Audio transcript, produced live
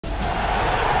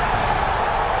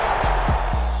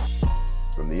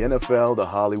the NFL to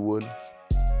Hollywood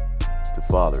to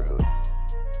fatherhood.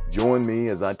 Join me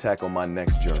as I tackle my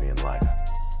next journey in life,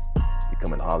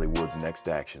 becoming Hollywood's next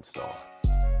action star.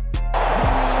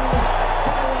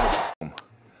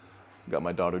 Got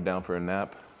my daughter down for a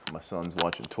nap. My son's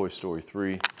watching Toy Story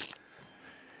 3.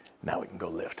 Now we can go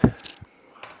lift.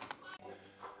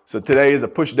 So today is a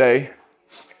push day.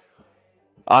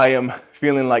 I am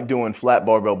feeling like doing flat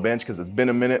barbell bench because it's been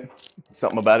a minute.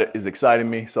 Something about it is exciting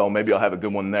me, so maybe I'll have a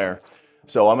good one there.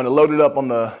 So I'm gonna load it up on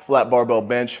the flat barbell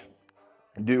bench,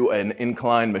 do an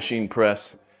incline machine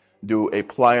press, do a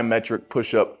plyometric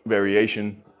push-up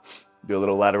variation, do a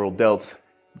little lateral delts,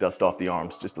 dust off the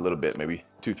arms just a little bit, maybe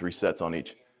 2-3 sets on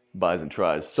each, bis and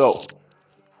tris. So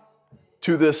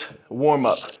to this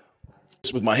warm-up,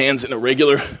 with my hands in a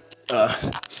regular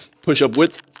push-up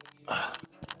width,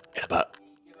 at about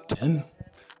 10.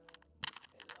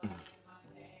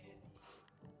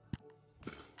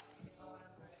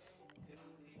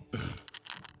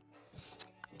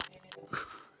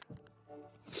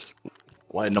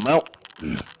 Widen them out.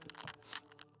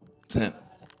 10.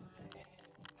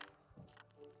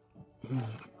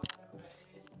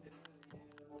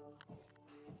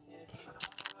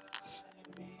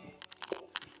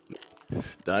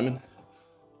 Diamond.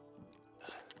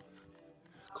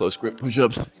 Close grip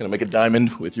push-ups. Gonna make a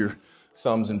diamond with your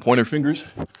thumbs and pointer fingers.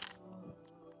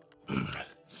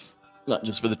 Not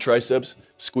just for the triceps.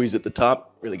 Squeeze at the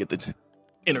top. Really get the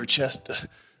inner chest to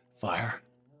fire.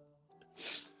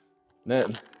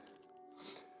 Then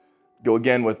go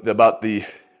again with about the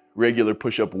regular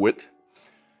push-up width.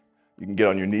 You can get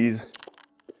on your knees,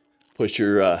 push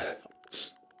your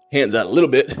hands out a little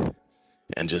bit,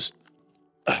 and just,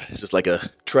 it's just like a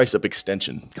tricep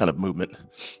extension kind of movement.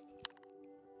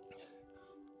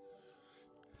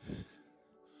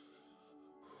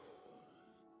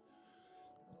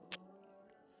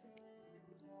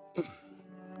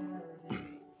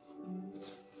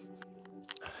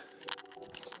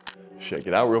 Shake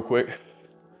it out real quick.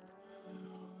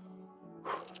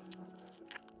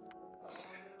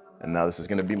 And now this is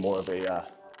gonna be more of a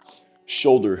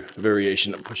shoulder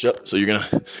variation of push-up. So you're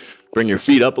gonna bring your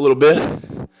feet up a little bit,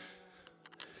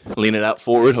 lean it out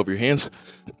forward over your hands,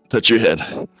 touch your head.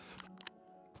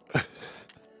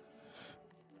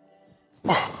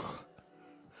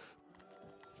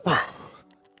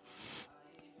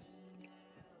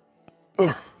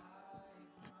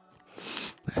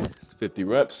 It's 50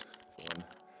 reps.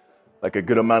 Like a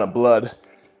good amount of blood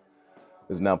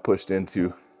is now pushed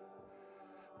into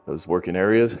those working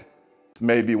areas. This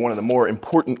may be one of the more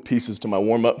important pieces to my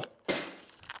warm-up.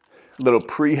 Little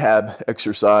prehab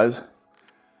exercise.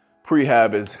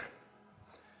 Prehab is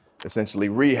essentially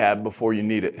rehab before you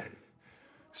need it.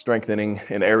 Strengthening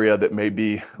an area that may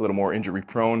be a little more injury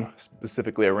prone,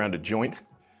 specifically around a joint.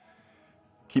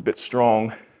 Keep it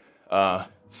strong.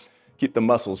 Keep the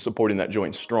muscles supporting that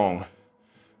joint strong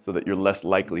so that you're less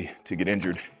likely to get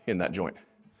injured in that joint.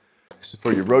 This is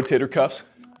for your rotator cuffs.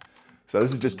 So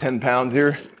this is just 10 pounds here.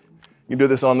 You can do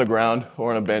this on the ground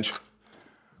or on a bench.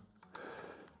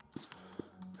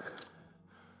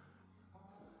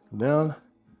 Down,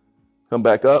 come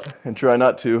back up, and try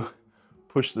not to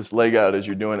push this leg out as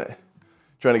you're doing it.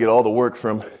 Trying to get all the work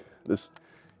from this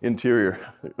interior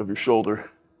of your shoulder.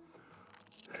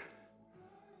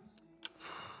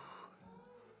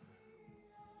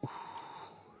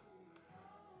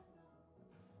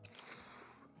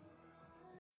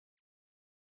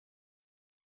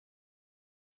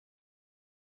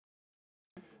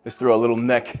 Just throw a little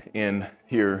neck in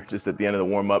here just at the end of the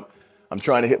warm-up. I'm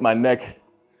trying to hit my neck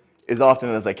as often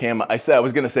as I can. I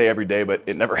was gonna say every day, but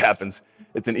it never happens.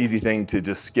 It's an easy thing to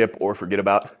just skip or forget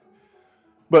about.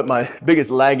 But my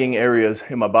biggest lagging areas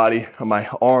in my body are my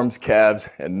arms, calves,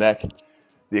 and neck,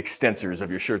 the extensors of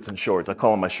your shirts and shorts. I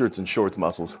call them my shirts and shorts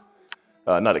muscles.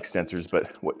 Not extensors,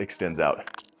 but what extends out.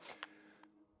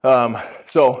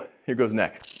 So here goes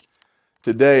neck.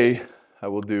 Today, I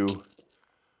will do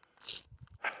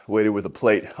weighted with a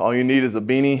plate. All you need is a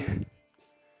beanie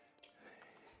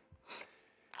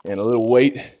and a little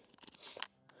weight.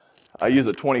 I use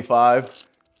a 25.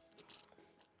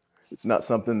 It's not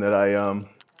something that I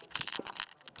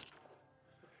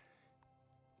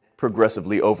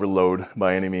progressively overload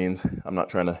by any means. I'm not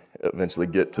trying to eventually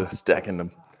get to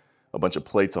stacking a bunch of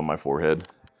plates on my forehead.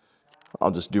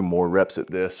 I'll just do more reps at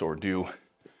this or do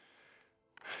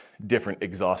different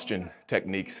exhaustion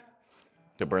techniques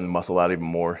to burn the muscle out even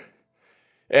more.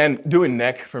 And doing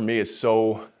neck for me is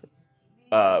so,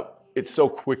 it so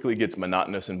quickly gets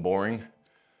monotonous and boring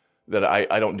that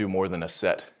I don't do more than a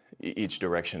set each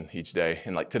direction each day.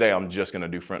 And like today, I'm just gonna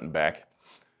do front and back.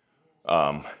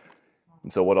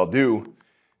 And so what I'll do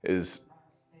is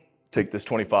take this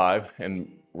 25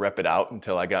 and rep it out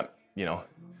until I got, you know,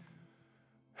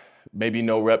 maybe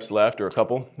no reps left or a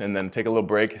couple, and then take a little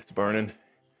break. It's burning.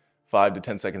 5 to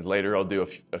 10 seconds later, I'll do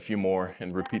a few more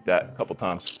and repeat that a couple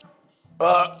times.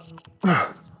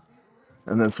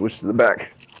 And then switch to the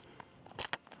back.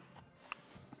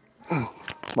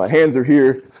 My hands are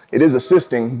here. It is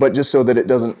assisting, but just so that it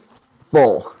doesn't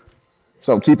fall.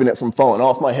 So I'm keeping it from falling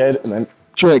off my head and then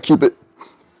trying to keep it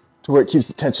to where it keeps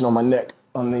the tension on my neck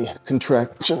on the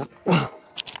contraction.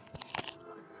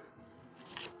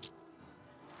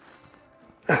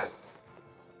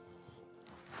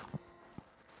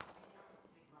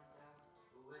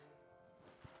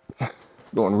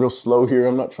 Going real slow here.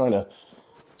 I'm not trying to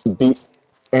beat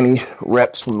any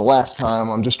reps from the last time.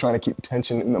 I'm just trying to keep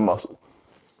tension in the muscle.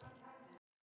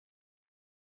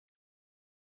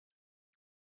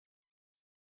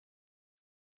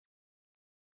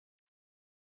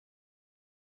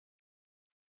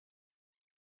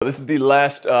 This is the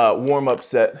last warm-up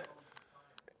set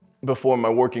before my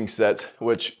working sets,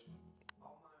 which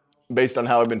based on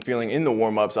how I've been feeling in the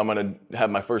warm-ups, I'm gonna have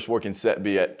my first working set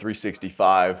be at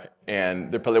 365,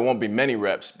 and there probably won't be many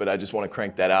reps, but I just wanna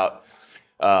crank that out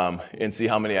and see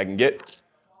how many I can get.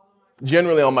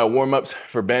 Generally on my warm-ups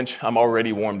for bench, I'm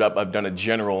already warmed up. I've done a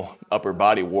general upper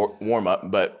body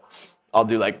warm-up, but I'll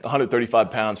do like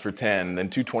 135 pounds for 10, then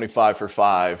 225 for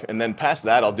 5, and then past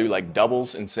that I'll do like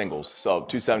doubles and singles. So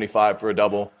 275 for a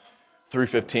double,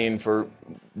 315 for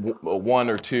 1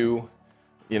 or 2.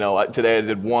 You know, today I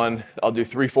did 1, I'll do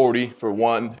 340 for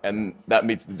 1, and that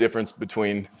meets the difference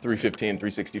between 315 and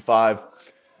 365.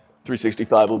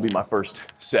 365 will be my first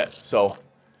set. So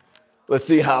let's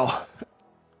see how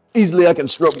easily I can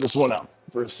stroke this one out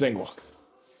for a single.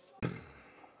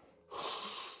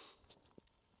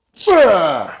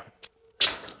 That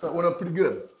went up pretty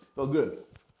good, felt good.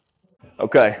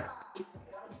 Okay,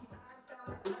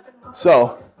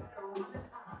 so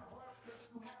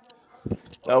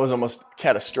that was almost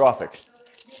catastrophic.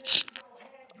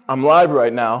 I'm live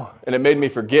right now, and it made me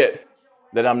forget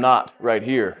that I'm not right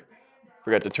here.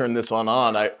 Forgot to turn this one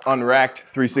on. I unracked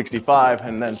 365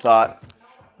 and then thought,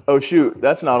 oh shoot,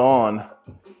 that's not on.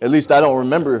 At least I don't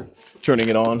remember turning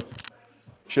it on.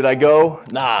 Should I go?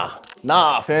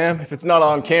 Nah, fam. If it's not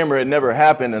on camera, it never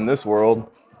happened in this world.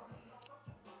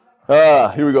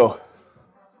 Here we go.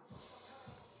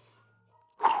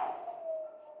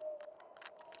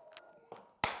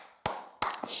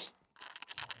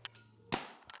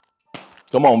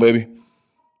 Come on, baby.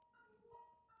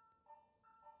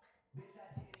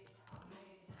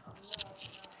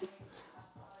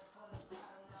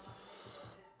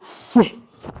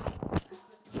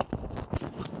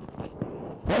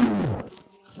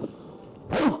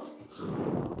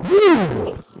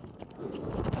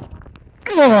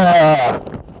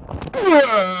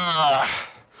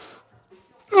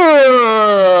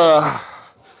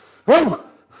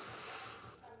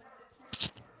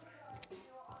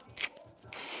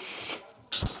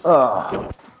 Oh,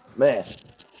 man.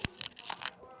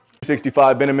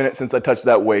 65, been a minute since I touched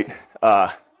that weight.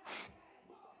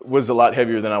 Was a lot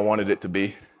heavier than I wanted it to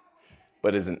be,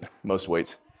 but isn't most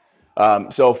weights.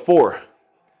 So 4,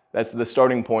 that's the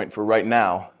starting point for right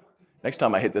now. Next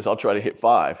time I hit this, I'll try to hit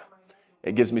 5.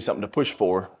 It gives me something to push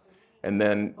for. And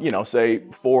then, you know, say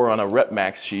 4 on a rep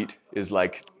max sheet is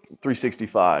like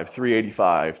 365,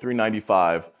 385,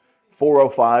 395,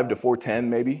 405 to 410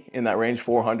 maybe, in that range.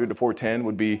 400 to 410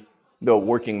 would be the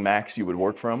working max you would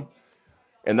work from.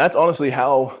 And that's honestly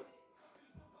how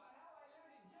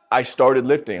I started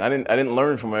lifting. I didn't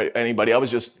learn from anybody. I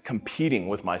was just competing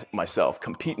with myself,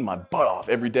 competing my butt off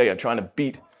every day. I'm trying to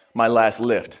beat my last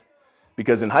lift.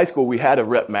 Because in high school, we had a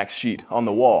rep max sheet on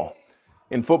the wall.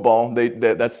 In football,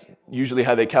 that's usually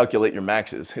how they calculate your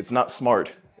maxes. It's not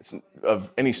smart. It's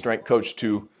of any strength coach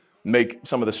to make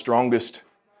some of the strongest,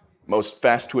 most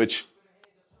fast twitch,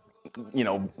 you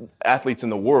know, athletes in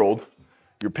the world,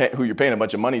 who you're paying a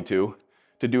bunch of money to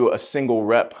do a single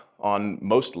rep on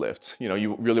most lifts. You know,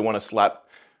 you really want to slap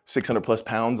 600 plus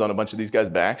pounds on a bunch of these guys'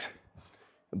 backs,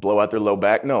 blow out their low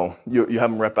back. No, you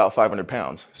have them rep out 500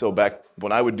 pounds. So back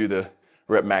when I would do the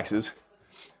rep maxes,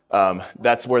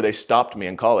 that's where they stopped me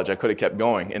in college. I could have kept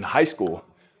going. In high school,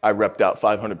 I repped out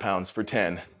 500 pounds for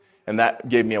 10, and that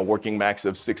gave me a working max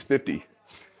of 650.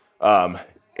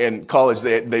 In college,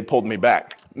 they pulled me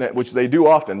back, which they do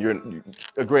often. You're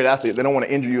a great athlete. They don't want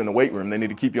to injure you in the weight room. They need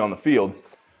to keep you on the field.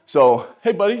 So,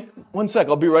 hey, buddy, 1 sec.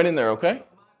 I'll be right in there, okay?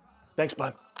 Thanks,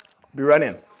 bud. Be right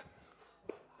in.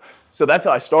 So that's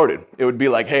how I started. It would be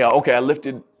like, hey, okay, I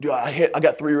lifted, I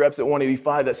got 3 reps at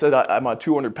 185. That said I'm a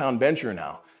 200-pound bencher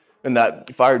now. And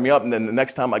that fired me up. And then the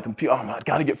next time I compete, oh, I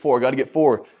gotta get 4, I gotta get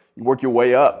 4. You work your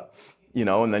way up, you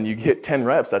know, and then you hit 10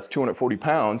 reps, that's 240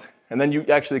 pounds. And then you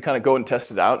actually kind of go and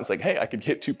test it out. It's like, hey, I could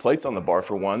hit 2 plates on the bar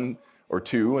for 1 or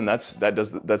 2, and that's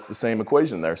the same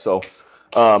equation there. So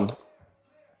don't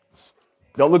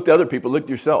look to other people, look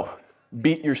to yourself.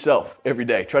 Beat yourself every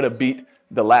day. Try to beat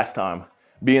the last time.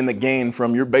 Be in the gain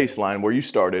from your baseline where you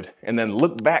started, and then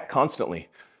look back constantly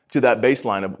to that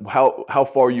baseline of how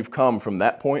far you've come from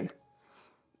that point.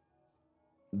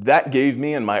 That gave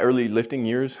me in my early lifting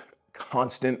years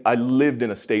I lived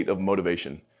in a state of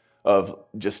motivation, of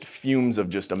just fumes of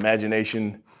just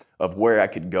imagination of where I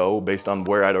could go based on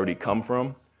where I'd already come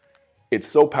from. It's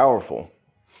so powerful.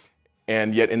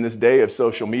 And yet in this day of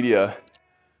social media,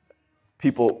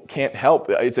 people can't help.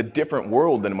 It's a different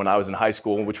world than when I was in high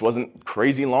school, which wasn't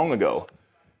crazy long ago.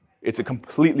 It's a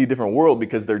completely different world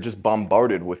because they're just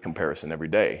bombarded with comparison every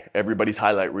day. Everybody's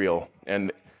highlight reel,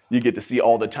 and you get to see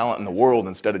all the talent in the world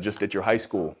instead of just at your high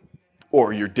school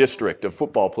or your district of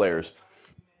football players.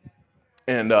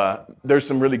 And there's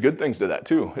some really good things to that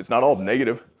too. It's not all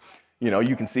negative. You know,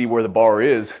 you can see where the bar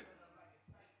is.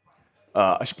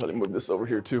 I should probably move this over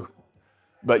here too.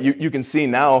 But you can see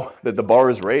now that the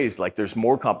bar is raised, like there's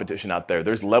more competition out there.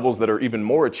 There's levels that are even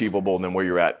more achievable than where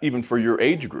you're at, even for your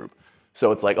age group.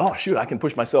 So it's like, oh shoot, I can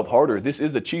push myself harder. This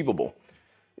is achievable.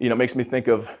 You know, it makes me think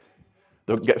of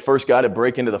the first guy to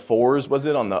break into the 4s, was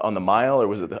it on the mile, or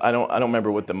was it? I don't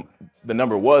remember what the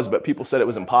number was, but people said it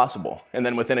was impossible. And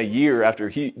then within a year after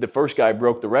the first guy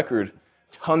broke the record,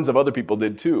 tons of other people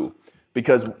did too,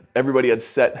 because everybody had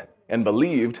set and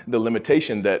believed the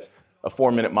limitation that a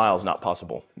 4-minute mile is not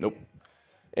possible. Nope.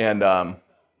 And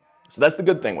so that's the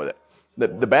good thing with it.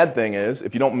 The bad thing is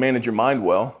if you don't manage your mind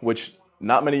well, which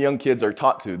not many young kids are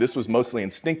taught to. This was mostly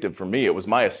instinctive for me. It was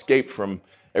my escape from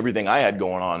everything I had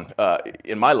going on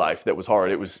in my life that was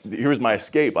hard. Here's my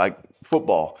escape, like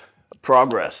football,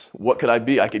 progress. What could I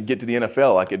be? I could get to the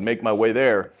NFL. I could make my way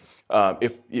there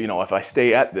if I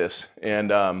stay at this. And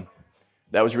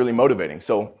that was really motivating.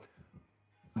 So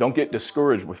don't get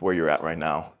discouraged with where you're at right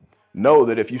now. Know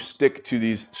that if you stick to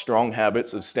these strong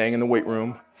habits of staying in the weight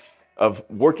room, of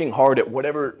working hard at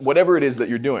whatever it is that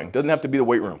you're doing, doesn't have to be the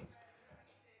weight room.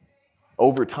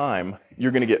 Over time,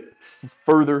 you're going to get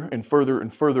further and further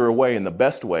and further away in the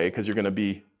best way because you're going to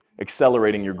be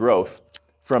accelerating your growth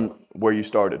from where you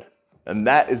started. And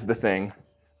that is the thing,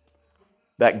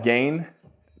 that gain,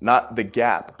 not the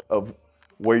gap of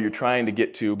where you're trying to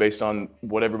get to based on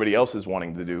what everybody else is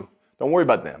wanting to do. Don't worry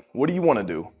about them. What do you want to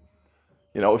do?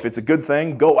 You know, if it's a good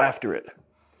thing, go after it.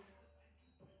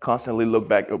 Constantly look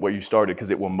back at where you started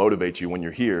because it will motivate you when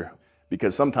you're here.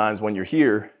 Because sometimes when you're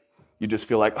here, you just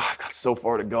feel like, oh, I've got so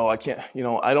far to go. I can't,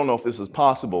 I don't know if this is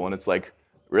possible. And it's like,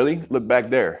 really? Look back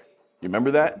there. You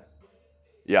remember that?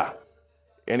 Yeah,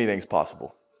 anything's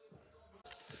possible.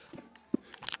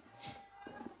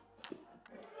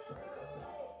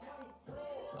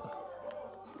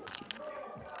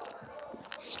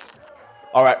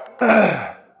 All right,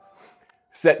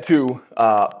 set 2.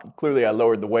 Clearly I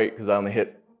lowered the weight because I only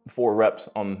hit 4 reps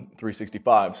on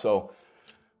 365. So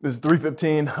this is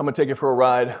 315. I'm gonna take it for a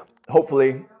ride.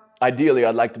 Hopefully, ideally,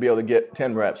 I'd like to be able to get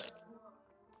 10 reps.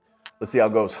 Let's see how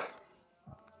it goes.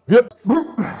 Yep.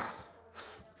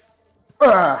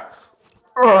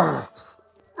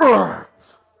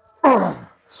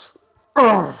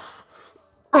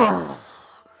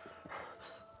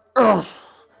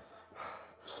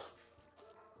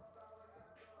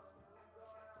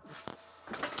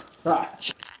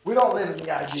 We don't live in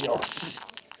the ideal.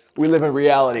 We live in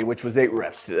reality, which was 8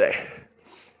 reps today.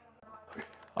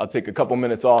 I'll take a couple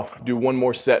minutes off, do one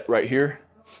more set right here.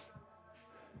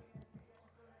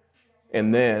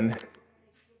 And then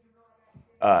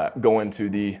go into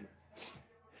the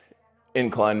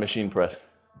incline machine press.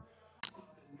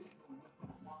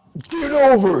 Get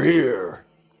over here.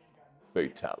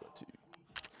 Fatality.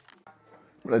 I'm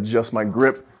gonna adjust my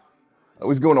grip. I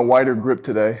was going a wider grip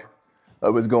today. I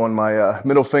was going my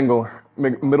middle finger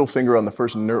on the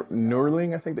first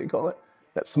knurling, I think they call it.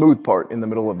 That smooth part in the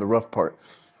middle of the rough part.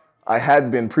 I had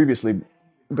been previously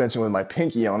benching with my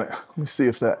pinky on it. Let me see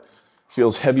if that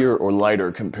feels heavier or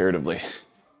lighter comparatively.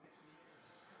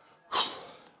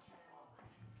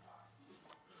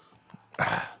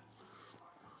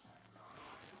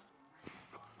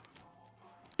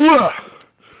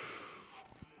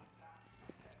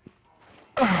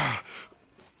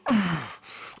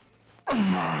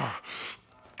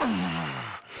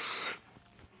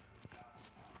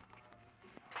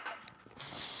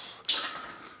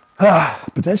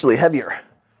 Potentially heavier.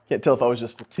 Can't tell if I was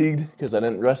just fatigued because I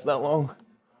didn't rest that long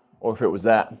or if it was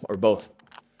that or both.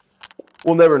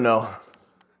 We'll never know.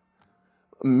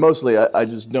 Mostly, I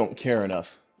just don't care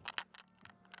enough.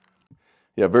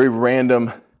 Yeah, very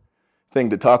random thing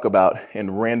to talk about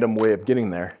and random way of getting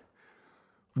there.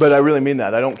 But I really mean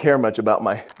that. I don't care much about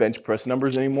my bench press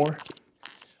numbers anymore.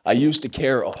 I used to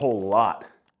care a whole lot.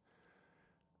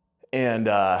 And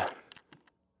now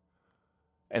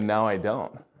I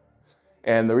don't.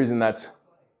 And the reason that's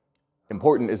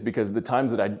important is because the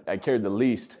times that I cared the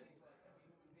least,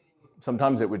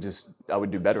 sometimes I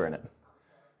would do better in it.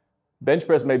 Bench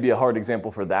press may be a hard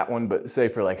example for that one, but say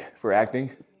for acting,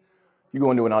 you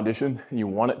go into an audition and you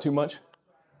want it too much,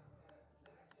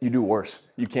 you do worse.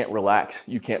 You can't relax.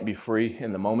 You can't be free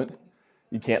in the moment.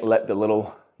 You can't let the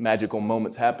little magical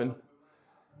moments happen.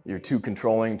 You're too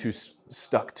controlling, too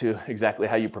stuck to exactly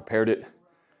how you prepared it.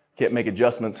 Can't make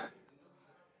adjustments.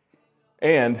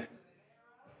 And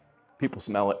people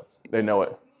smell it. They know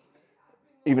it.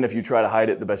 Even if you try to hide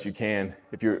it the best you can,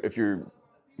 if you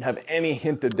have any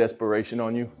hint of desperation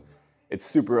on you, it's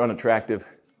super unattractive.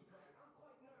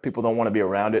 People don't want to be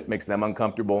around it, makes them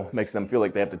uncomfortable, makes them feel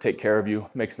like they have to take care of you,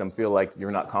 makes them feel like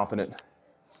you're not confident,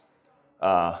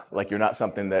 like you're not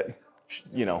something that,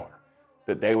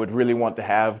 that they would really want to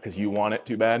have because you want it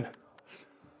too bad.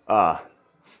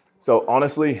 So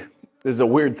honestly, this is a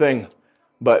weird thing,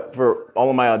 but for all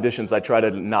of my auditions, I try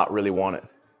to not really want it.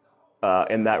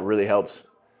 And that really helps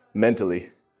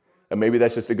mentally. And maybe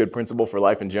that's just a good principle for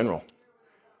life in general.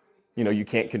 You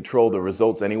can't control the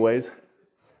results anyways.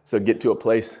 So get to a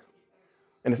place,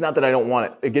 and it's not that I don't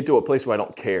want it, get to a place where I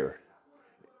don't care.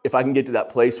 If I can get to that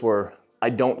place where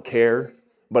I don't care,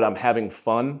 but I'm having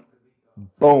fun,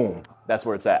 boom, that's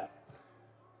where it's at.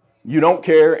 You don't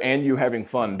care and you're having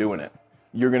fun doing it.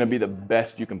 You're gonna be the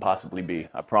best you can possibly be,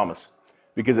 I promise.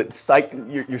 Because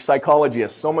your psychology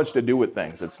has so much to do with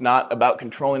things. It's not about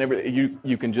controlling everything.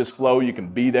 You can just flow, you can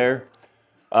be there.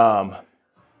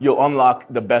 You'll unlock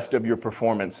the best of your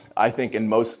performance, I think, in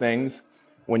most things,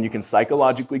 when you can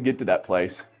psychologically get to that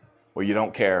place where you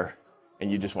don't care and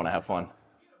you just want to have fun.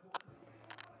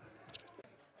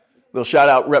 Little shout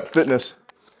out Rep Fitness.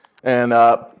 And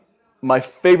my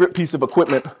favorite piece of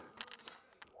equipment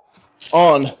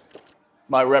on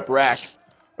my rep rack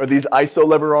are these ISO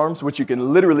lever arms, which you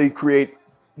can literally create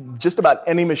just about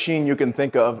any machine you can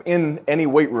think of in any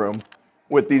weight room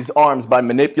with these arms by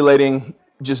manipulating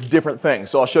just different things.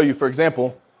 So I'll show you, for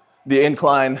example, the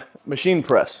incline machine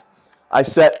press. I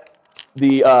set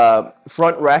the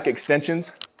front rack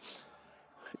extensions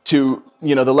to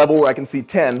the level where I can see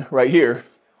 10 right here.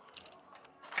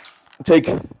 Take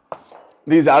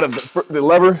these out of the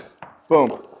lever,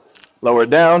 boom, lower it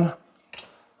down,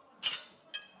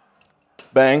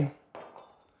 bang,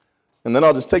 and then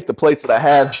I'll just take the plates that I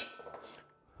had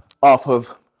off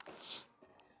of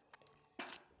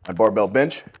my barbell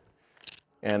bench,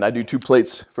 and I do 2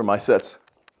 plates for my sets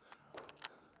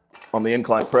on the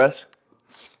incline press.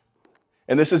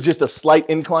 And this is just a slight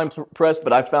incline press,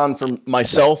 but I found for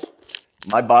myself,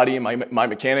 my body and my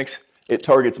mechanics, it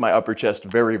targets my upper chest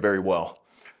very, very well.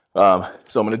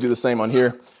 So I'm gonna do the same on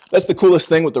here. That's the coolest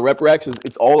thing with the rep racks is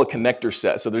it's all a connector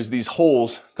set. So there's these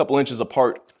holes a couple inches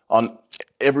apart on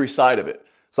every side of it.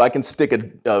 So I can stick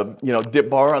a dip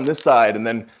bar on this side and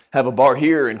then have a bar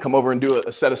here and come over and do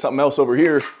a set of something else over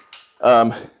here.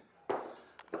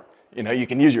 You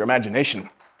can use your imagination.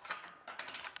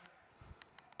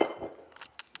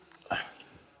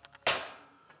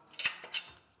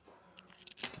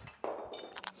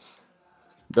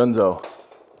 Dunzo.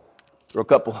 Throw a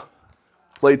couple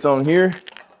plates on here.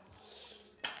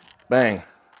 Bang.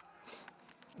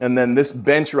 And then this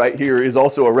bench right here is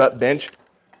also a rep bench.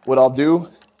 What I'll do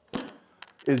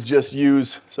is just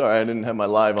use, sorry, I didn't have my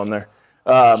live on there.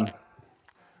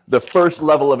 The first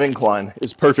level of incline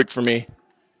is perfect for me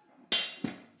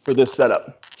for this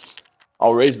setup.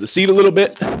 I'll raise the seat a little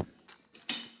bit.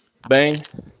 Bang.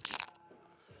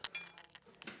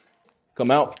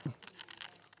 Come out.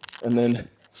 And then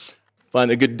find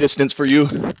a good distance for you.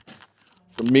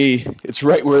 For me, it's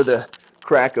right where the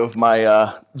crack of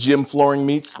my gym flooring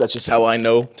meets. That's just how I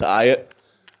know to eye it.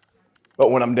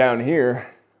 But when I'm down here,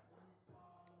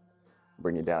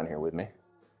 bring you down here with me.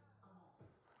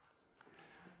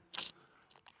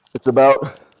 It's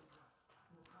about,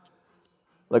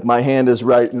 like my hand is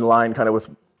right in line kind of with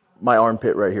my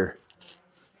armpit right here.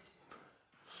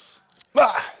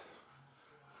 Ah!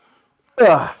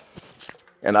 Ah!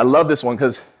 And I love this one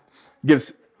because it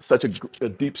gives such a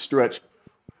deep stretch.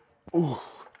 Ooh.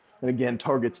 And again,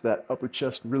 targets that upper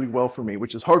chest really well for me,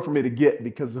 which is hard for me to get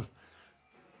because of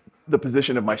the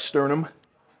position of my sternum.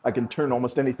 I can turn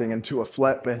almost anything into a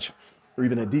flat bench or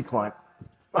even a decline.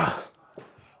 Ah.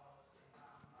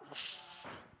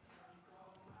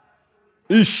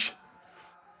 Eesh.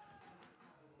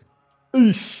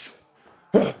 Eesh.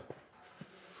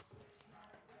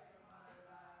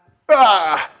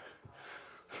 Ah.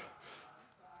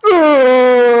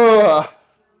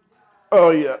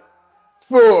 Oh yeah.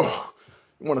 Oh.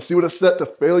 You want to see what a set to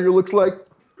failure looks like?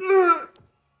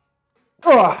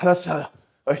 Oh, that's how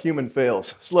a human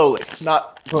fails. Slowly,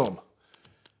 not boom.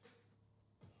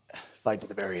 Fight to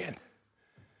the very end.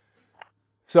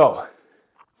 So,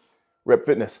 Rep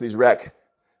Fitness, this rack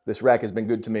has been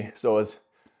good to me. So has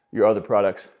your other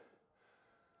products.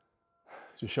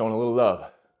 Just showing a little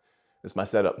love. It's my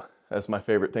setup. That's my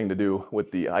favorite thing to do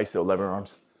with the ISO lever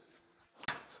arms.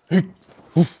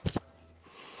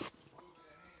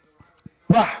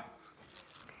 Ah.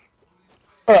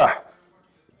 Ah.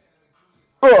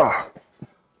 Ah.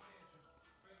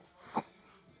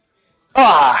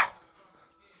 Ah.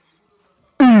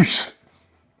 Eesh.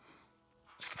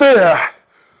 There.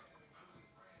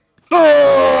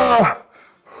 Ah.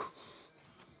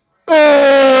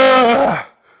 Ah.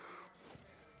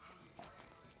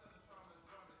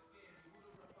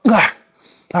 Ah.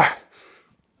 Ah.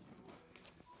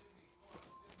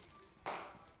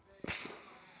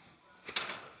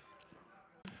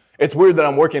 It's weird that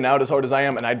I'm working out as hard as I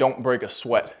am and I don't break a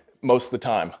sweat most of the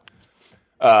time.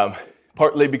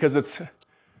 Partly because it's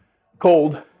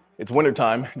cold, it's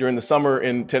wintertime. During the summer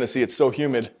in Tennessee, it's so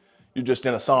humid, you're just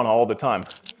in a sauna all the time.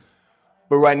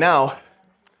 But right now,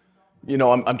 you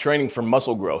know, I'm training for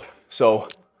muscle growth. So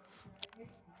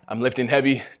I'm lifting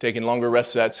heavy, taking longer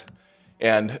rest sets,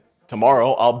 and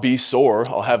tomorrow I'll be sore.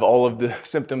 I'll have all of the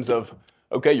symptoms of,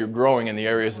 okay, you're growing in the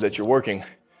areas that you're working.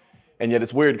 And yet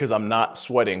it's weird because I'm not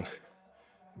sweating,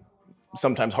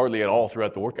 sometimes hardly at all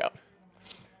throughout the workout.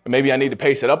 And maybe I need to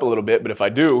pace it up a little bit, but if I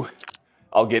do,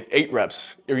 I'll get 8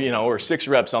 reps, or 6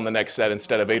 reps on the next set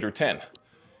instead of 8 or 10.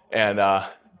 And I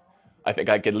think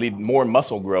I could lead more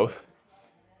muscle growth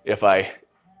if I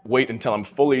wait until I'm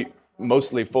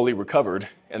mostly fully recovered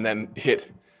and then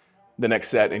hit the next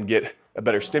set and get a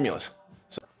better stimulus.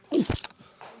 So.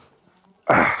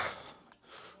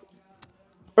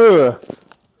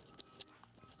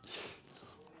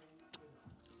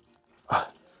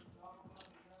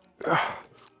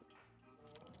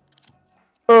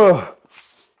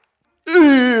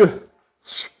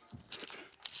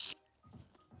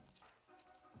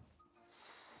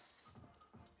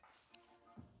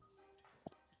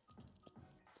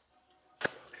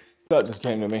 That just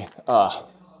came to me.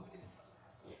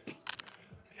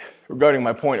 Regarding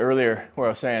my point earlier where I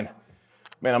was saying,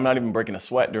 man, I'm not even breaking a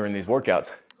sweat during these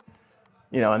workouts.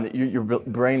 You know, and your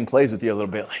brain plays with you a little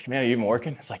bit like, man, are you even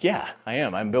working? It's like, yeah, I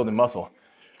am. I'm building muscle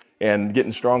and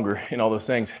getting stronger and all those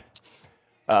things.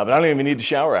 But I don't even need to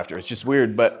shower after. It's just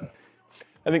weird. But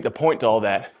I think the point to all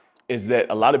that is that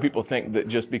a lot of people think that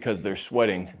just because they're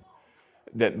sweating,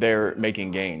 that they're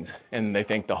making gains. And they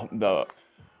think the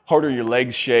harder your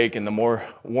legs shake and the more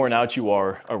worn out you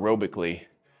are aerobically,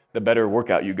 the better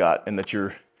workout you got and that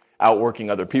you're outworking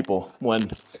other people.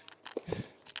 When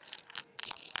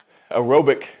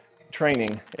aerobic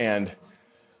training and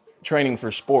training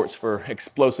for sports, for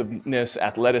explosiveness,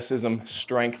 athleticism,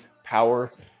 strength,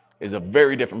 power is a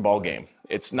very different ball game.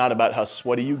 It's not about how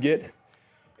sweaty you get.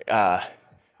 You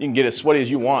can get as sweaty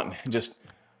as you want and just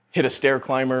hit a stair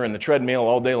climber and the treadmill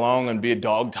all day long and be a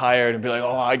dog tired and be like,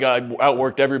 oh, I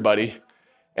outworked everybody.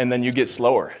 And then you get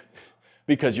slower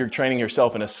because you're training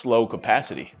yourself in a slow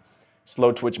capacity,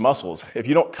 slow twitch muscles. If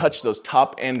you don't touch those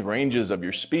top end ranges of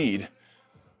your speed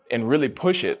and really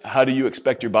push it, how do you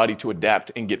expect your body to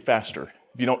adapt and get faster?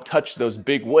 If you don't touch those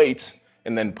big weights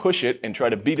and then push it and try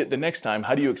to beat it the next time,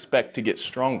 how do you expect to get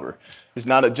stronger? It's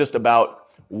not just about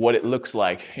what it looks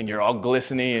like and you're all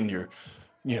glistening and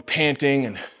you're panting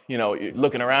and you're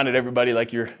looking around at everybody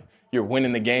like you're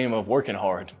winning the game of working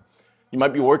hard. You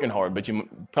might be working hard, but you're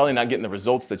probably not getting the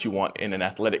results that you want in an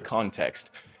athletic context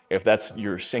if that's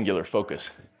your singular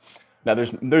focus. Now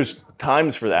there's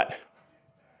times for that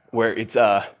where it's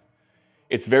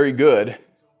very good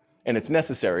and it's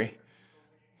necessary.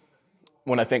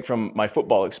 When I think from my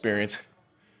football experience,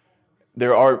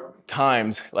 there are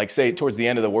times, like say towards the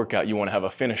end of the workout, you want to have a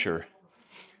finisher.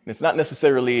 And it's not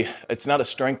a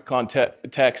strength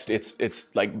context.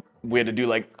 It's like we had to do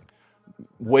like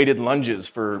weighted lunges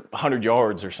for 100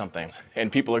 yards or something.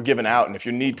 And people are giving out. And if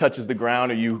your knee touches the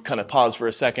ground or you kind of pause for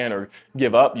a second or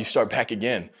give up, you start back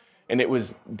again. And it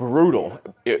was brutal.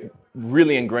 It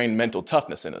really ingrained mental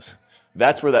toughness in us.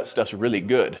 That's where that stuff's really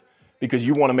good because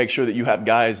you want to make sure that you have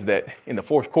guys that in the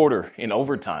fourth quarter, in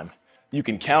overtime, you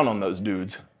can count on those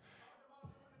dudes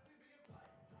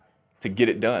to get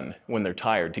it done when they're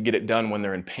tired, to get it done when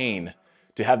they're in pain,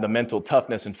 to have the mental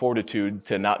toughness and fortitude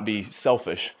to not be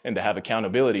selfish and to have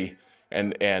accountability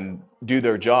and do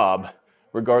their job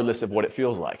regardless of what it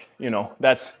feels like.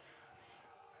 That's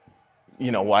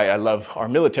why I love our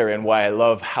military and why I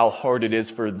love how hard it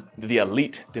is for the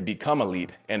elite to become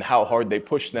elite and how hard they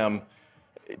push them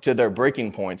to their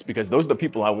breaking points, because those are the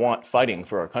people I want fighting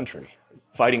for our country,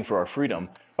 fighting for our freedom,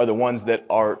 are the ones that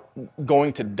are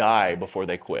going to die before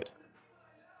they quit.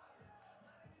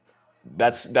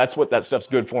 That's what that stuff's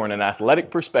good for in an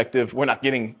athletic perspective. We're not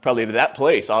getting probably to that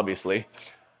place, obviously,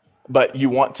 but you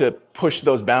want to push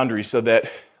those boundaries so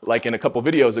that, like in a couple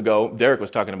videos ago, Derek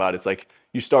was talking about, it's like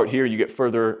you start here, you get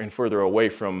further and further away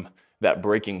from that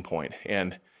breaking point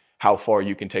and how far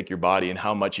you can take your body and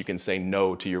how much you can say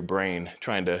no to your brain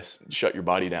trying to shut your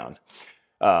body down.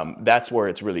 That's where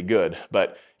it's really good.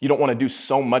 But you don't want to do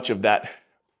so much of that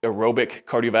aerobic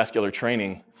cardiovascular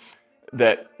training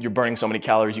that you're burning so many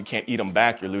calories you can't eat them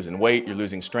back. You're losing weight, you're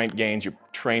losing strength gains, you're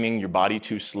training your body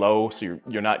too slow, so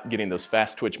you're not getting those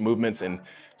fast twitch movements and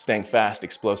staying fast,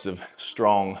 explosive,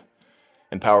 strong,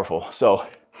 and powerful. So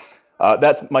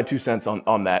that's my 2 cents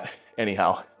on that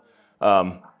anyhow.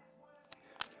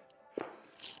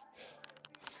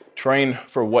 Train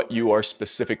for what you are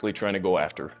specifically trying to go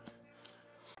after.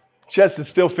 Chest is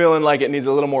still feeling like it needs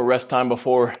a little more rest time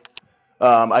before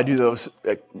I do those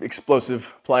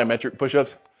explosive plyometric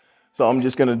push-ups. So I'm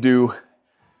just gonna do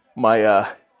my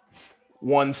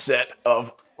 1 set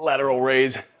of lateral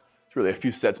raise. It's really a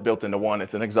few sets built into one.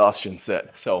 It's an exhaustion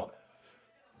set. So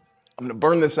I'm gonna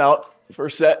burn this out,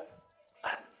 first set,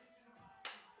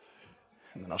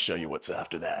 and then I'll show you what's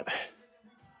after that.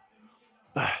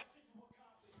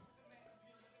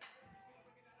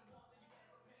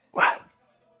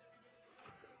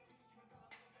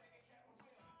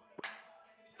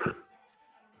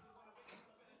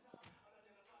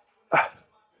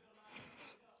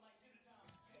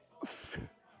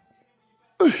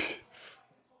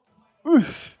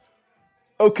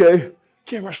 Okay,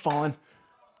 camera's falling.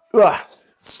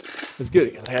 That's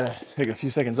good because I had to take a few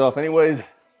seconds off anyways.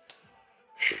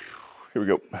 Here we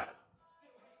go.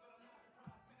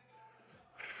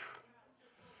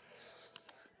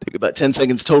 Take about 10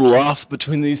 seconds total off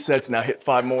between these sets. Now hit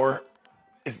 5 more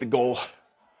is the goal.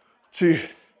 See,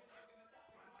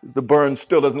 the burn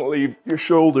still doesn't leave your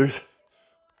shoulders.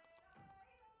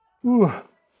 Ooh.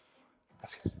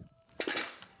 That's good.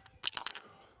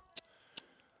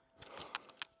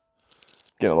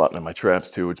 Getting a lot in my traps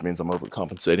too, which means I'm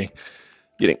overcompensating.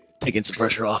 Taking some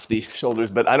pressure off the shoulders,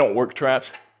 but I don't work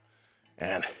traps.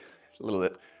 And a little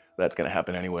bit that's gonna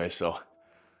happen anyway, so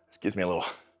this gives me a little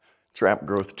trap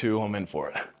growth too. I'm in for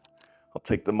it. I'll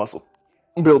take the muscle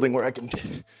building where I can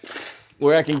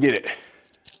get it.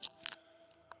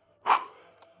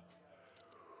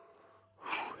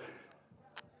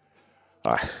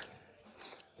 All right.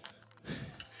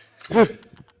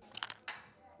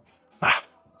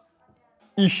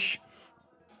 Eesh.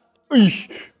 Eesh.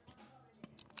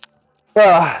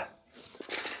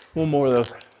 One more of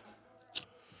those.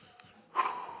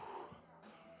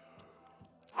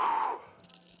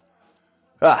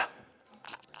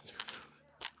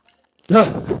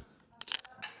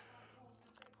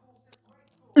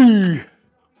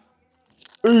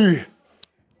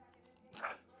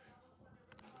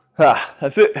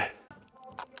 That's it.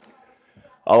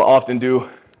 I'll often do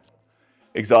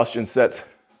exhaustion sets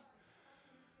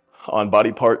on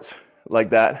body parts like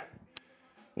that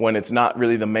when it's not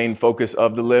really the main focus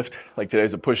of the lift. Like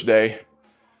today's a push day,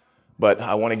 but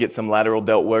I want to get some lateral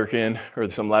delt work in or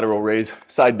some lateral raise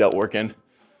side delt work in.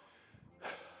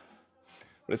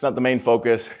 But it's not the main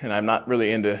focus and I'm not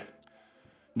really into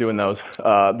doing those.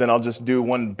 Then I'll just do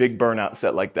one big burnout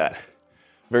set like that.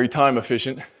 Very time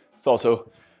efficient. It's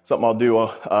also something I'll do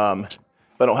if I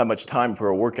don't have much time for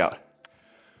a workout.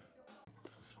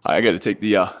 I got to take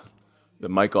the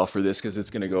mic off for this because it's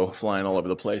going to go flying all over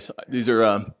the place. These are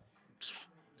a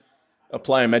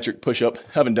plyometric push-up.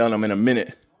 Haven't done them in a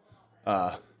minute.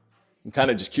 I'm kind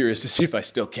of just curious to see if I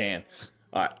still can.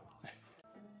 All right.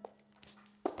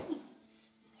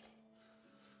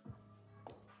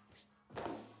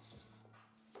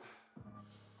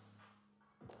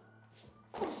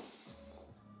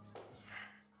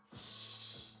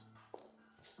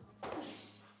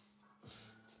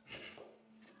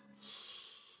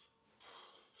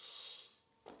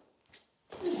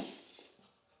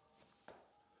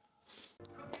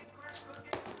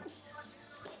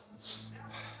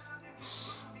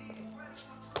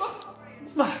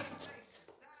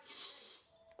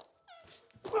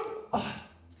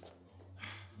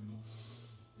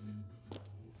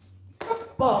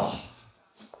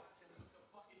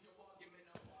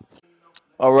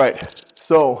 All right,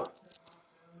 So,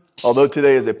 although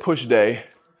today is a push day,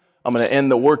 I'm gonna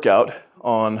end the workout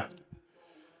on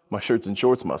my shirts and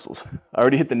shorts muscles. I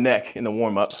already hit the neck in the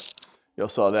warm up. Y'all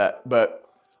saw that, but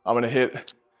I'm gonna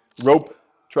hit rope,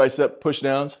 tricep push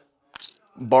downs,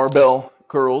 barbell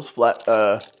curls, flat,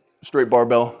 straight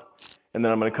barbell, and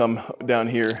then I'm gonna come down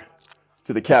here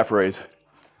to the calf raise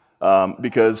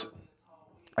because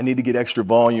I need to get extra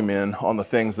volume in on the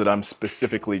things that I'm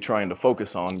specifically trying to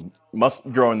focus on,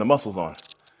 growing the muscles on.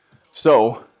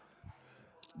 So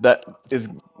that is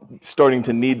starting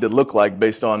to need to look like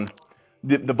based on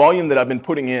the volume that I've been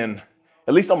putting in,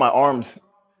 at least on my arms,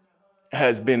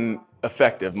 has been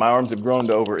effective. My arms have grown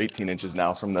to over 18 inches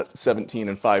now from the 17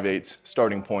 and 5/8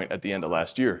 starting point at the end of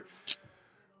last year,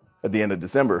 at the end of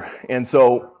December. And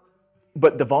so,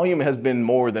 but the volume has been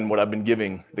more than what I've been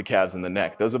giving the calves and the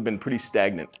neck. Those have been pretty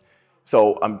stagnant.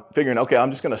 So I'm figuring, okay, I'm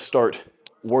just gonna start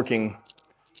working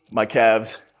my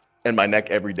calves and my neck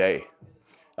every day.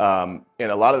 And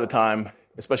a lot of the time,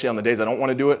 especially on the days I don't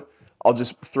wanna do it, I'll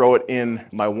just throw it in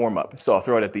my warm up. So I'll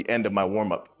throw it at the end of my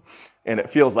warm up. And it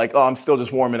feels like, oh, I'm still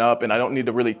just warming up and I don't need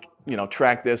to really,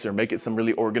 track this or make it some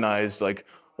really organized, like,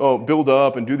 oh, build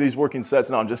up and do these working sets.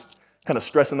 No, I'm just kind of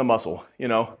stressing the muscle,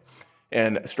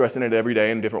 and stressing it every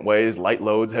day in different ways, light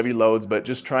loads, heavy loads, but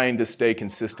just trying to stay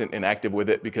consistent and active with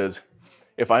it, because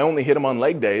if I only hit them on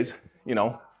leg days,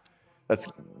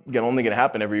 that's only gonna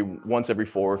happen once every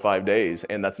 4 or 5 days,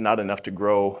 and that's not enough to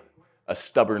grow a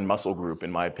stubborn muscle group,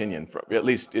 in my opinion. At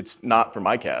least it's not for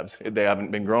my calves. They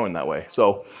haven't been growing that way.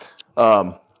 So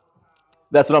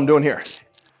that's what I'm doing here.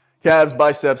 Calves,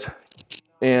 biceps,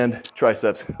 and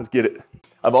triceps. Let's get it.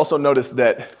 I've also noticed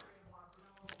that,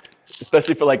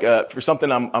 especially for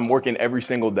something I'm working every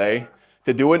single day,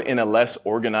 to do it in a less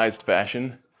organized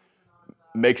fashion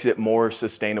makes it more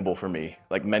sustainable for me,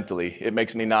 like mentally. It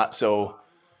makes me not so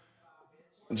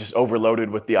just overloaded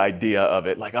with the idea of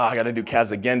it. Like, oh, I got to do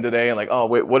calves again today. And like, oh,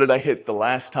 wait, what did I hit the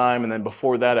last time? And then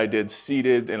before that, I did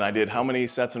seated and I did how many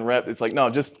sets and reps? It's like, no,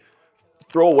 just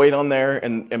throw a weight on there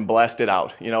and blast it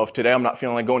out. If today I'm not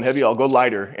feeling like going heavy, I'll go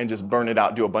lighter and just burn it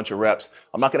out, do a bunch of reps.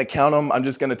 I'm not going to count them. I'm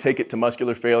just going to take it to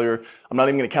muscular failure. I'm not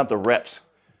even going to count the reps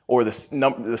or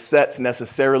the sets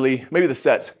necessarily, maybe the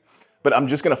sets, but I'm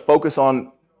just going to focus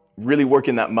on really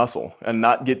working that muscle and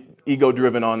not get ego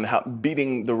driven on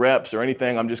beating the reps or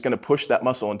anything. I'm just going to push that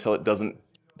muscle until it doesn't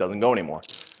go anymore.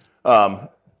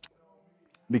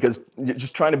 Because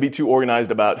just trying to be too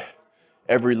organized about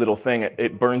every little thing,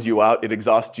 it burns you out, it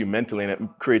exhausts you mentally, and it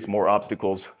creates more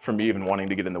obstacles for me even wanting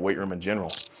to get in the weight room in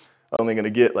general. I'm only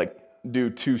going to do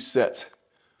 2 sets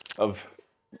of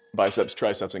biceps,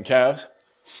 triceps, and calves,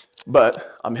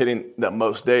 but I'm hitting that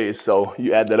most days. So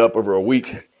you add that up over a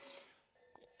week,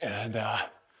 and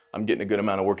I'm getting a good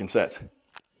amount of working sets.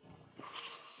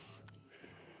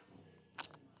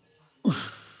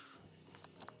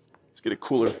 Let's get a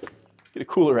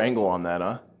cooler angle on that,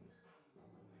 huh?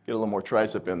 Get a little more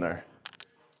tricep in there.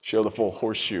 Show the full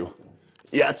horseshoe.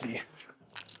 Yahtzee.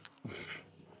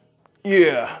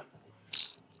 Yeah.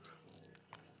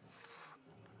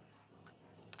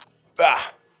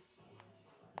 Ah.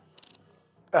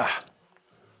 Ah.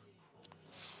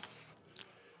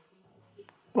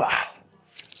 Ah.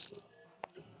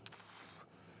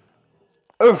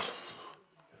 Oh.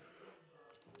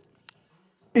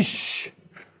 Ish.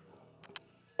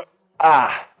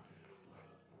 Ah.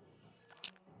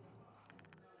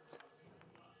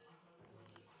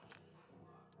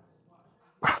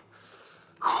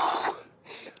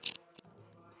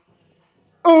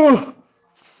 Oh.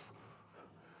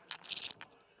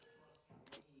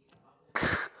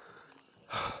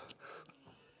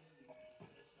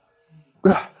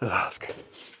 That's good.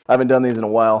 I haven't done these in a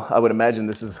while. I would imagine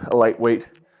this is a lightweight.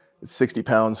 It's 60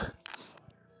 pounds,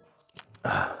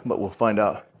 but we'll find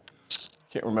out.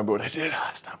 Can't remember what I did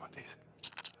last time with these.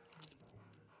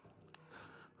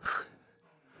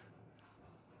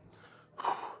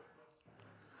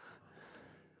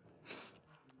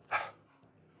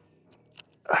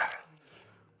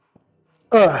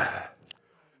 I've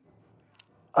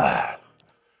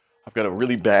got a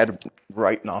really bad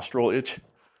right nostril itch.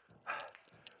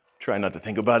 Try not to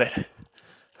think about it,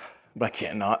 but I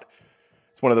can't not.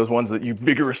 It's one of those ones that you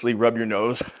vigorously rub your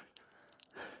nose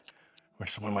where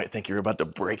someone might think you're about to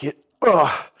break it.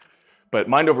 But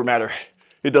mind over matter,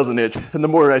 it doesn't itch. And the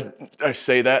more I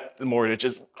say that, the more it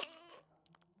itches.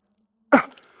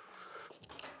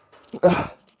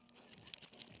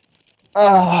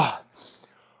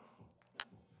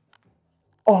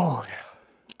 Oh,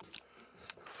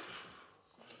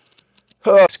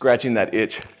 yeah. Scratching that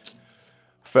itch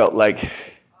felt like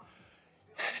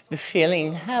the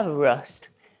feeling of rust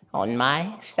on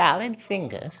my salad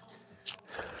fingers.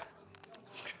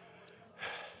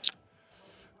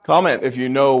 Comment if you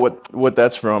know what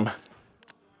that's from.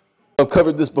 I've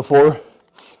covered this before,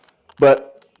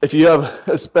 but if you have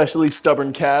especially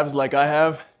stubborn calves like I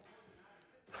have,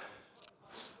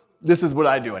 this is what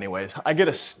I do anyways. I get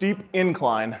a steep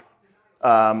incline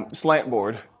slant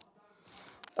board.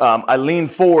 I lean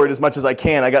forward as much as I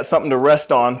can. I got something to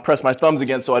rest on, press my thumbs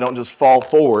against so I don't just fall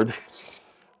forward.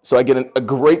 So I get a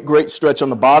great stretch on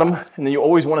the bottom, and then you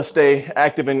always want to stay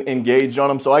active and engaged on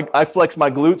them. So I flex my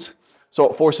glutes, so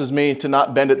it forces me to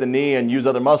not bend at the knee and use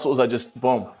other muscles. I just,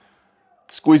 boom,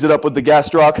 squeeze it up with the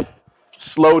gastroc,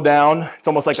 slow down. It's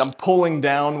almost like I'm pulling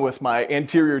down with my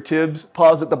anterior tibs.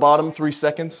 Pause at the bottom, 3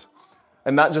 seconds,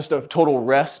 and not just a total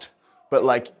rest, but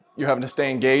like you're having to stay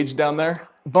engaged down there.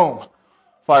 Boom,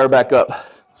 fire back up.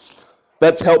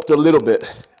 That's helped a little bit.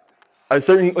 I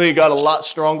certainly got a lot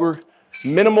stronger.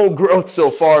 Minimal growth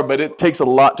so far, but it takes a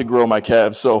lot to grow my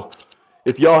calves. So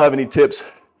if y'all have any tips,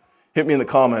 hit me in the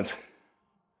comments.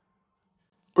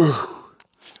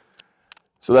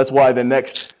 So that's why the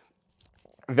next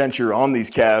venture on these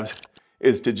calves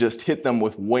is to just hit them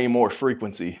with way more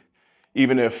frequency.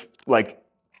 Even if, like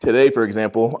today, for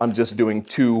example, I'm just doing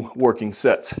 2 working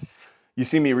sets. You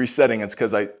see me resetting, it's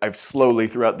because I've slowly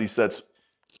throughout these sets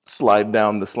slide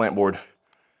down the slant board.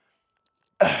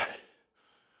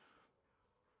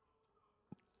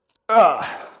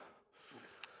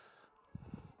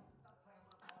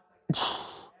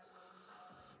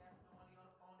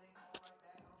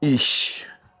 Eesh.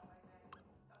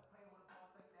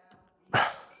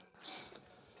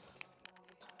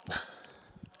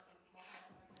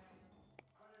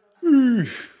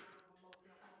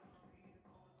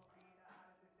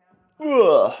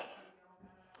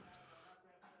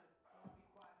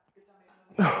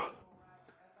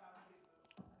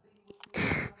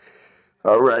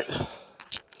 All right.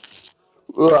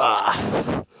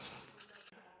 I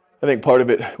think part of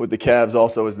it with the calves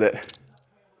also is that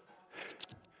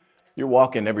you're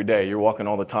walking every day, you're walking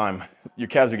all the time. Your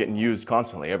calves are getting used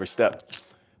constantly, every step.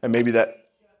 And maybe that,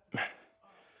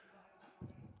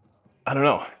 I don't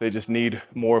know, they just need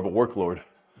more of a workload.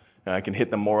 And I can hit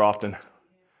them more often,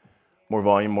 more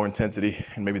volume, more intensity,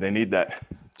 and maybe they need that.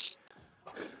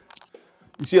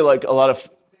 You see like a lot of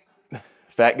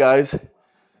fat guys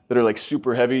that are like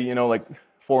super heavy, you know, like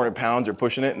 400 pounds are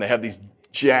pushing it, and they have these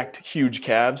jacked, huge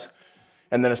calves.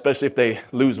 And then especially if they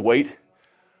lose weight,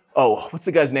 oh, what's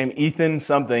the guy's name? Ethan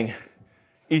something.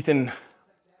 Ethan,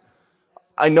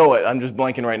 I know it, I'm just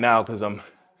blanking right now because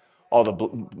all the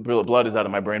blood is out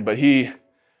of my brain, but he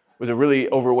was a really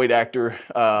overweight actor.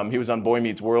 He was on Boy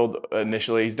Meets World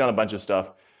initially. He's done a bunch of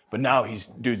stuff, but now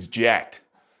dude's jacked.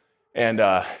 And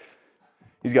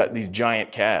he's got these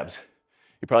giant calves.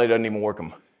 He probably doesn't even work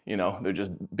them. You know, they're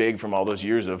just big from all those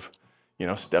years of, you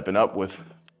know, stepping up with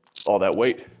all that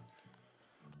weight.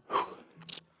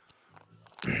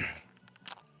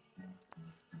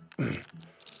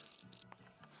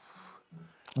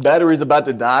 Battery's about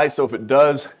to die, so if it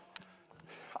does,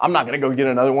 I'm not gonna go get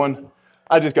another one.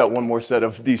 I just got one more set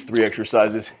of these 3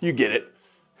 exercises. You get it.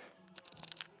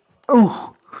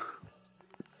 Ooh.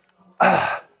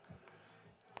 Ah.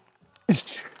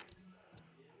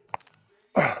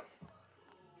 Ah.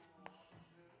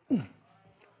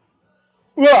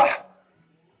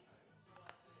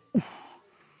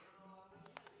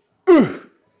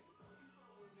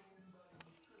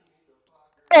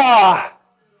 Ah.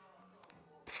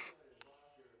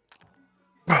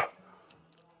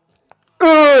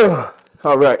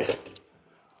 All right.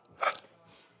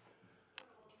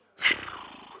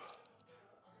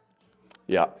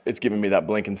 Yeah, it's giving me that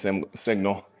blinking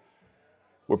signal.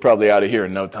 We're probably out of here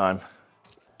in no time.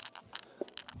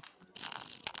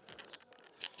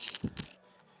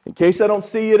 In case I don't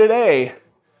see you today,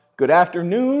 good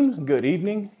afternoon, good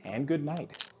evening, and good night.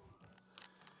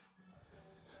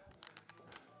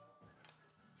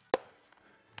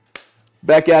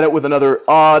 Back at it with another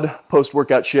odd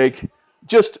post-workout shake.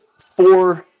 Just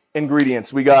 4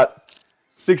 ingredients. We got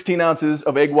 16 ounces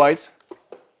of egg whites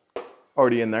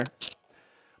already in there.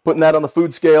 Putting that on the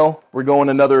food scale, we're going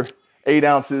another 8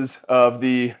 ounces of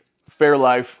the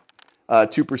Fairlife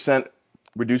 2%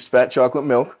 reduced fat chocolate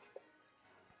milk.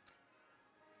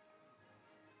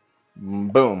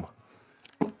 Boom.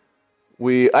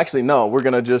 We're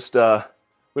gonna just,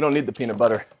 we don't need the peanut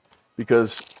butter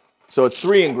because, so it's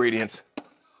 3 ingredients.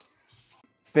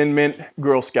 Thin Mint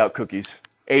Girl Scout cookies,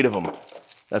 8 of them.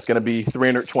 That's gonna be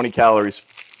 320 calories.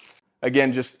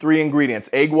 Again, just 3 ingredients,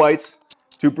 egg whites,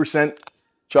 2%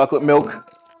 chocolate milk,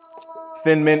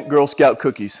 Thin Mint Girl Scout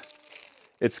cookies.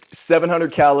 It's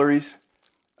 700 calories,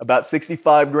 about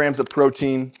 65 grams of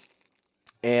protein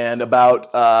and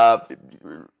about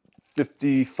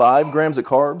 55 grams of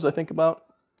carbs, I think about.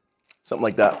 Something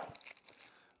like that.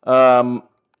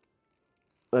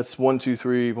 That's 1, 2,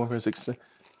 3, 4, 5, 6, 7.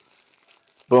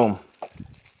 Boom.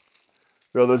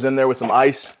 Throw those in there with some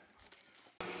ice.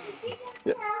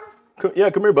 Yeah, yeah,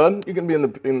 come here, bud. You can be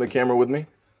in the camera with me.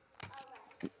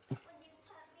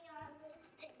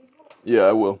 Yeah,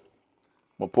 I will.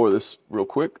 I'm gonna pour this real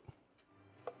quick.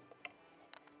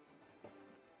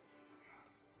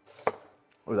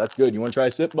 Oh, that's good. You want to try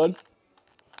a sip, bud?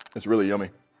 It's really yummy.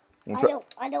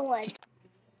 I don't want.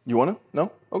 You want to?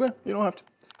 No? Okay, you don't have to.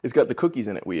 It's got the cookies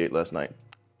in it we ate last night.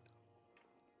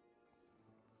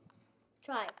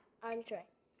 Try. I'm trying.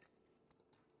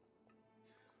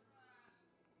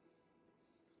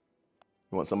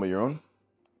 You want some of your own?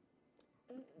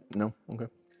 No? Okay.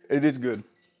 It is good.